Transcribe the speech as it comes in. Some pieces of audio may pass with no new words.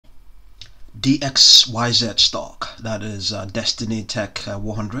DXYZ stock, that is Destiny Tech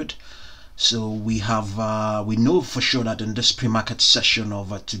 100. So we have we know for sure that in this pre-market session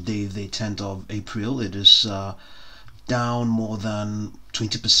of today, the 10th of April, it is down more than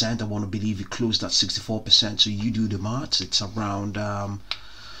 20%. I want to believe it closed at 64%. So you do the math, it's around I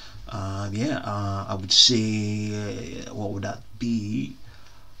would say what would that be,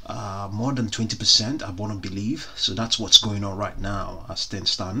 more than 20%, I want to believe. So that's what's going on right now as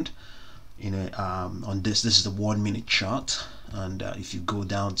things stand. On this is the 1 minute chart, and if you go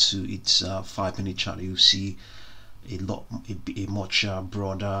down to its 5 minute chart, you'll see a much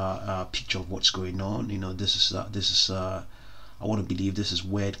broader picture of what's going on. This is I want to believe this is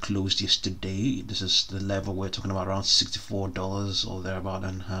where it closed yesterday. This is the level we're talking about, around $64 or thereabout,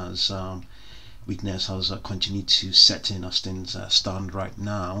 and has weakness has continued to set in as things stand right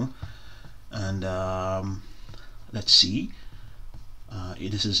now. And let's see.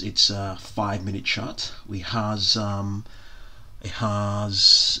 This is its 5 minute chart. It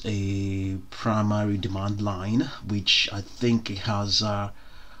has a primary demand line, which I think it has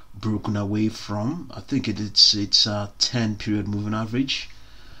broken away from. I think it's 10 period moving average,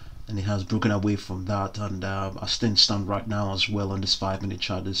 and it has broken away from that. And as things stand right now as well on this 5 minute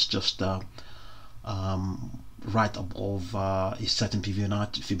chart, it's just right above a certain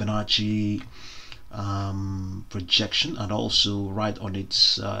Fibonacci projection, and also right on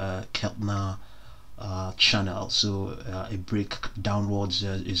its Keltner channel. So a break downwards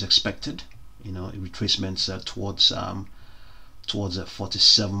is expected. A retracement towards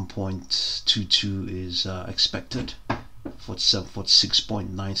 47.22 is expected.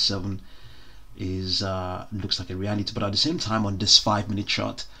 46.97 is looks like a reality. But at the same time, on this 5 minute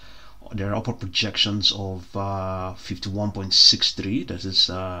chart, there are upper projections of 51.63. That is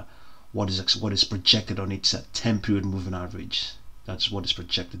what is projected on its 10 period moving average. That's what is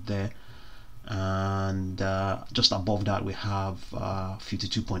projected there. And just above that, we have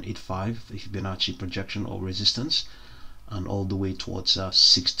 52.85, the Fibonacci projection or resistance, and all the way towards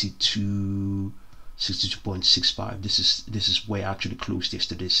 62.65. This is where it actually closed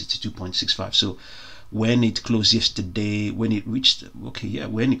yesterday, 62.65. So when it closed yesterday, when it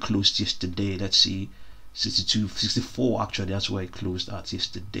closed yesterday, let's see, 64 actually, that's where it closed at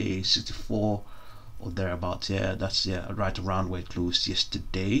yesterday, 64 or thereabout. That's right around where it closed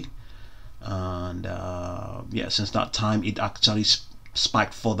yesterday. And since that time, it actually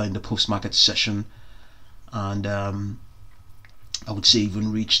spiked further in the post-market session, and I would say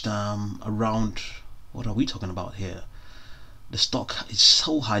even reached around, what are we talking about here? The stock is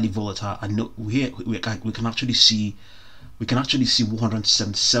so highly volatile. I know we can actually see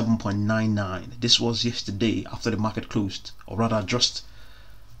 177.99. This was yesterday after the market closed, or rather, just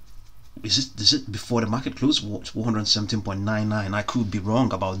is it before the market closed? 117.99. I could be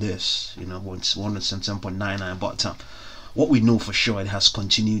wrong about this. It's 117.99, but what we know for sure, it has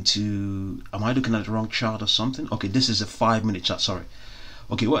continued to. Am I looking at the wrong chart or something? Okay, this is a 5 minute chart. Sorry.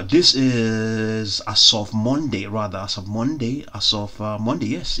 Okay, well, this is as of Monday.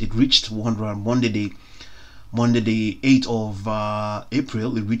 Yes, it reached 100 Monday the 8th of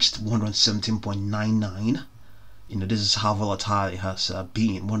April. It reached 117.99. This is how volatile it has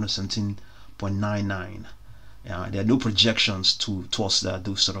been, 117.99. There are no projections towards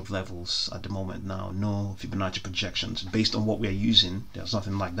those sort of levels at the moment now. No Fibonacci projections based on what we are using. There's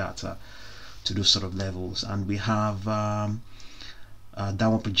nothing like that to those sort of levels. And we have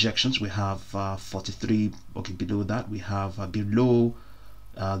downward projections. We have 43. Okay, below that we have below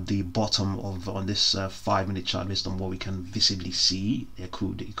the bottom of on this 5 minute chart, based on what we can visibly see.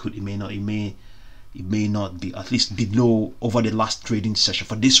 It may not be, at least below, over the last trading session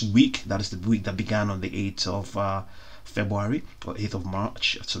for this week. That is the week that began on the 8th of February or 8th of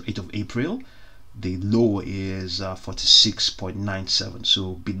March, so 8th of April. The low is 46.97.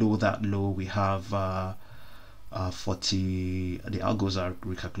 So below that low we have 40. The algos are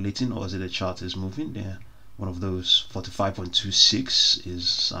recalculating, or is it the chart is moving? Yeah, one of those. 45.26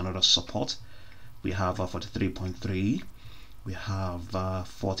 is another support. We have 43.3. We have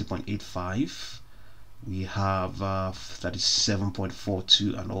 40.85. We have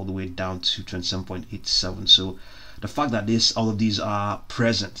 37.42, and all the way down to 27.87. So the fact that all of these are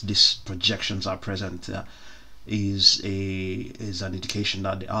present, these projections are present, is an indication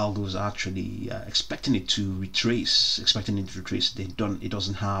that the algos are actually expecting it to retrace. It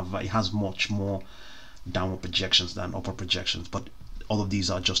has much more downward projections than upper projections, but all of these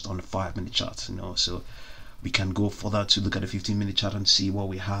are just on the 5 minute chart. So we can go further to look at the 15 minute chart and see what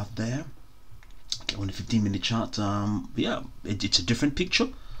we have there. Okay, on the 15 minute chart, it's a different picture,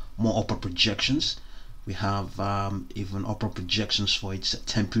 more upper projections. We have even upper projections for its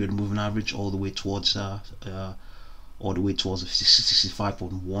 10-period moving average all the way towards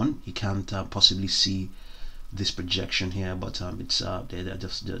 65.1. You can't possibly see this projection here, but it's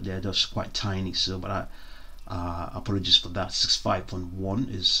they're just quite tiny. So, but apologies for that. 65.1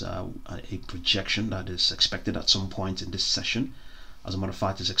 is a projection that is expected at some point in this session. As a matter of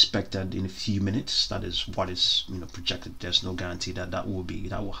fact, it's expected in a few minutes. That is what is projected. There's no guarantee that that will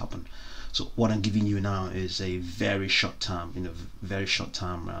happen. So what I'm giving you now is a very short term, very short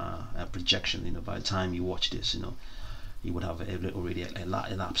term projection. By the time you watch this, you would have already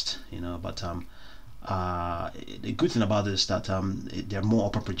elapsed. But the good thing about this is that there are more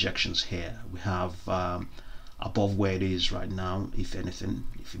upper projections here. We have above where it is right now. If anything,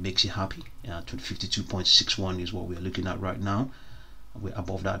 if it makes you happy, 52.61 is what we're looking at right now. We're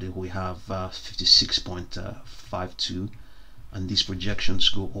above that. We have 56.52, and these projections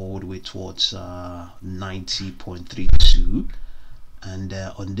go all the way towards 90.32. And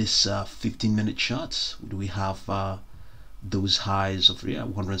on this 15-minute chart, we have those highs of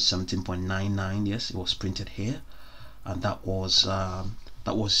 117.99. Yes, it was printed here, and that was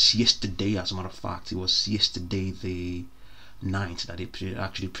yesterday. As a matter of fact, it was yesterday the 9th that it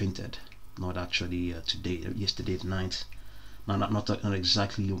actually printed, not actually today. Yesterday the 9th. No, not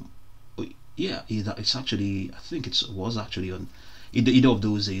exactly. Yeah, it's actually. I think it was actually on either of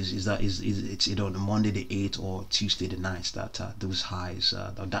those days. It's either on Monday the 8th or Tuesday the 9th that those highs,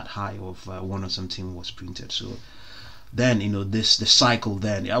 that high of 117 was printed. So then the cycle.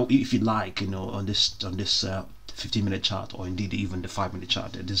 Then, if you like, on this 15-minute chart, or indeed even the 5-minute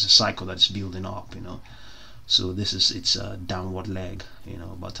chart, there's a cycle that's building up. So it's a downward leg.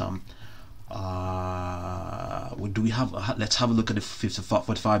 But let's have a look at the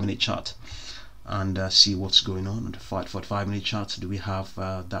 45-minute chart and see what's going on the 45-minute chart. Do we have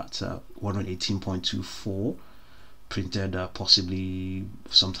that 118.24 printed possibly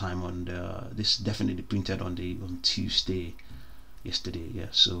sometime on this definitely printed on Tuesday yesterday? Yeah.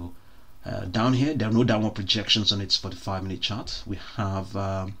 So down here there are no downward projections on its 45-minute chart. We have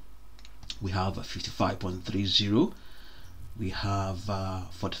a 55.30. We have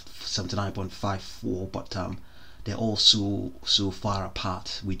 79.54, but they're also so far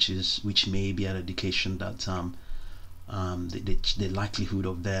apart, which may be an indication that the likelihood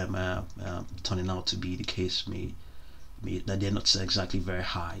of them turning out to be the case may that they're not exactly very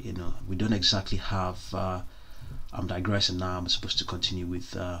high. We don't exactly have. I'm digressing now. I'm supposed to continue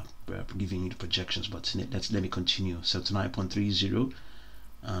with giving you the projections, but let me continue. 79.30.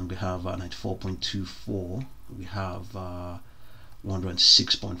 And we have 94.24. We have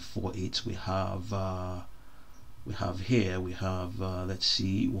 106.48. We have here. We have let's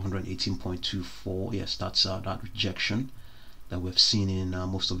see, 118.24. Yes, that's that rejection that we've seen in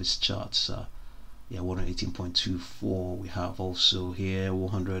most of its charts. Yeah, 118.24. We have also here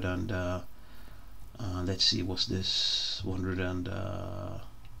 100 and let's see, what's this? 100 and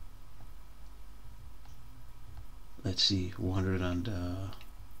let's see, 100 and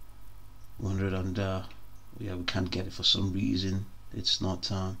 100 and yeah, we can't get it for some reason. It's not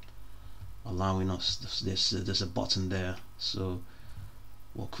allowing us. There's a button there. So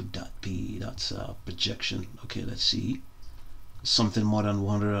what could that be? That's a projection. Okay, let's see. Something more than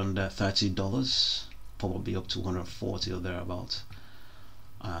 $130, probably up to 140 or thereabouts.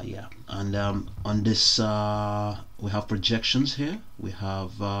 Yeah, and on this we have projections here. We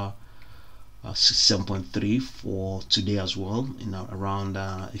have 67.3 for today as well, around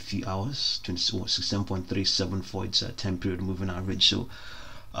a few hours. 67.37 for its 10-period moving average. So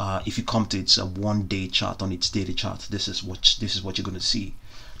if you come to its 1-day chart, on its daily chart, this is what you're going to see.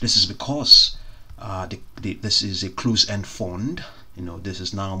 This is because this is a closed-end fund. This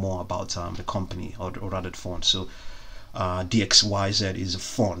is now more about the company, or rather the fund. So DXYZ is a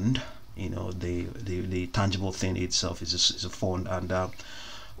fund. The tangible thing itself is a fund, and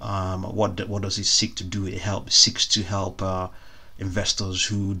what does it seek to do? It seeks to help investors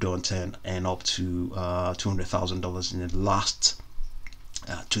who don't earn up to $200,000 in the last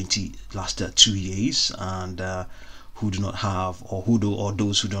 2 years, and who do not have, or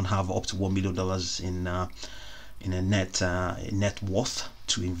those who don't have up to $1 million in a net worth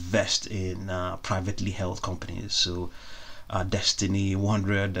to invest in privately held companies. So Destiny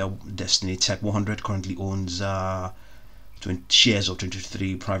Tech 100 currently owns shares of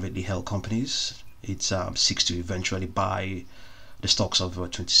 23 privately held companies. It seeks to eventually buy the stocks of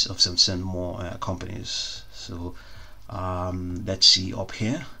 7 more companies. So let's see up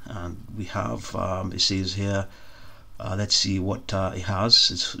here, and we have it says here, let's see what it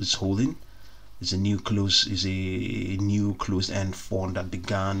has. It's holding. is a new closed-end fund that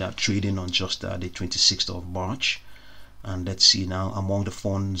began trading on just the 26th of March. And let's see now, among the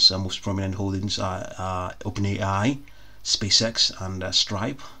fund's most prominent holdings are OpenAI, SpaceX, and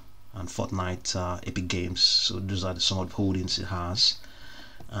Stripe, and Fortnite, Epic Games. So those are some of the holdings it has,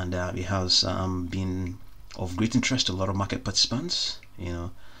 and it has been of great interest to a lot of market participants.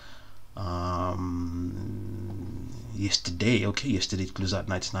 Yesterday it closed at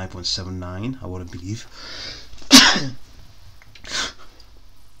 99.79, I wouldn't believe.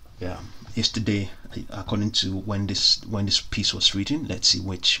 Yeah, yesterday, according to when this piece was written, let's see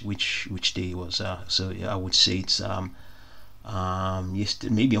which day it was. So yeah, I would say it's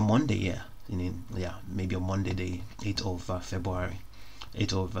yesterday, maybe on Monday. Maybe on Monday, the 8th of February,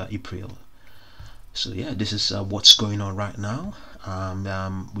 8th of April. So yeah, this is what's going on right now.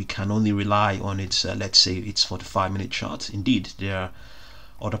 We can only rely on its let's say its 45-minute chart. Indeed, there are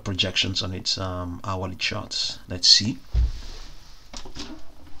other projections on its hourly charts. Let's see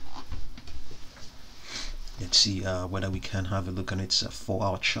whether we can have a look on its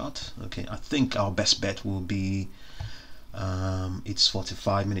 4-hour chart. Okay, I think our best bet will be its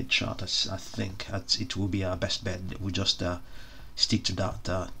 45-minute chart. I think it will be our best bet. We'll just stick to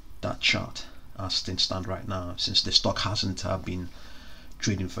that chart as things stand right now, since the stock hasn't been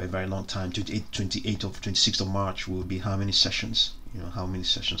trading for a very long time. 26th of March will be how many sessions? How many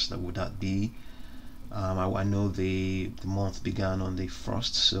sessions would that be? I know the month began on the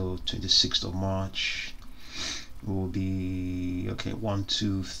 1st, so 26th of March will be 1,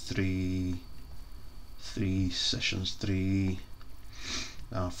 2, 3 sessions, 3,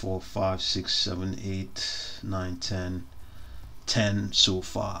 4, 5, 6, 7, 8, 9, 10 so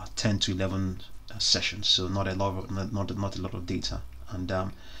far, 10 to 11 sessions. So not a lot of data, and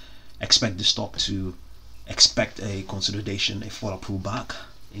expect the stock to expect a consolidation, a further pullback,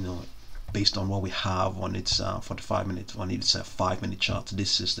 based on what we have on its 45-minute, on its 5-minute chart.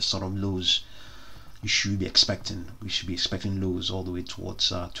 This is the sort of lows you should be expecting. We should be expecting lows all the way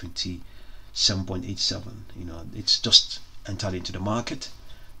towards 27.87. It's just entered into the market,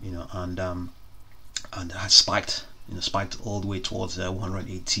 and has spiked, spiked all the way towards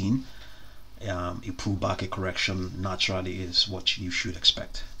 118. A pullback, a correction, naturally is what you should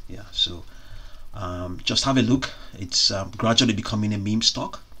expect. Yeah, so just have a look. It's gradually becoming a meme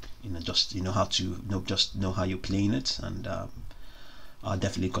stock. Just how you're playing it, and I'll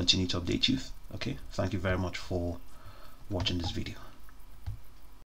definitely continue to update you. Okay, thank you very much for watching this video.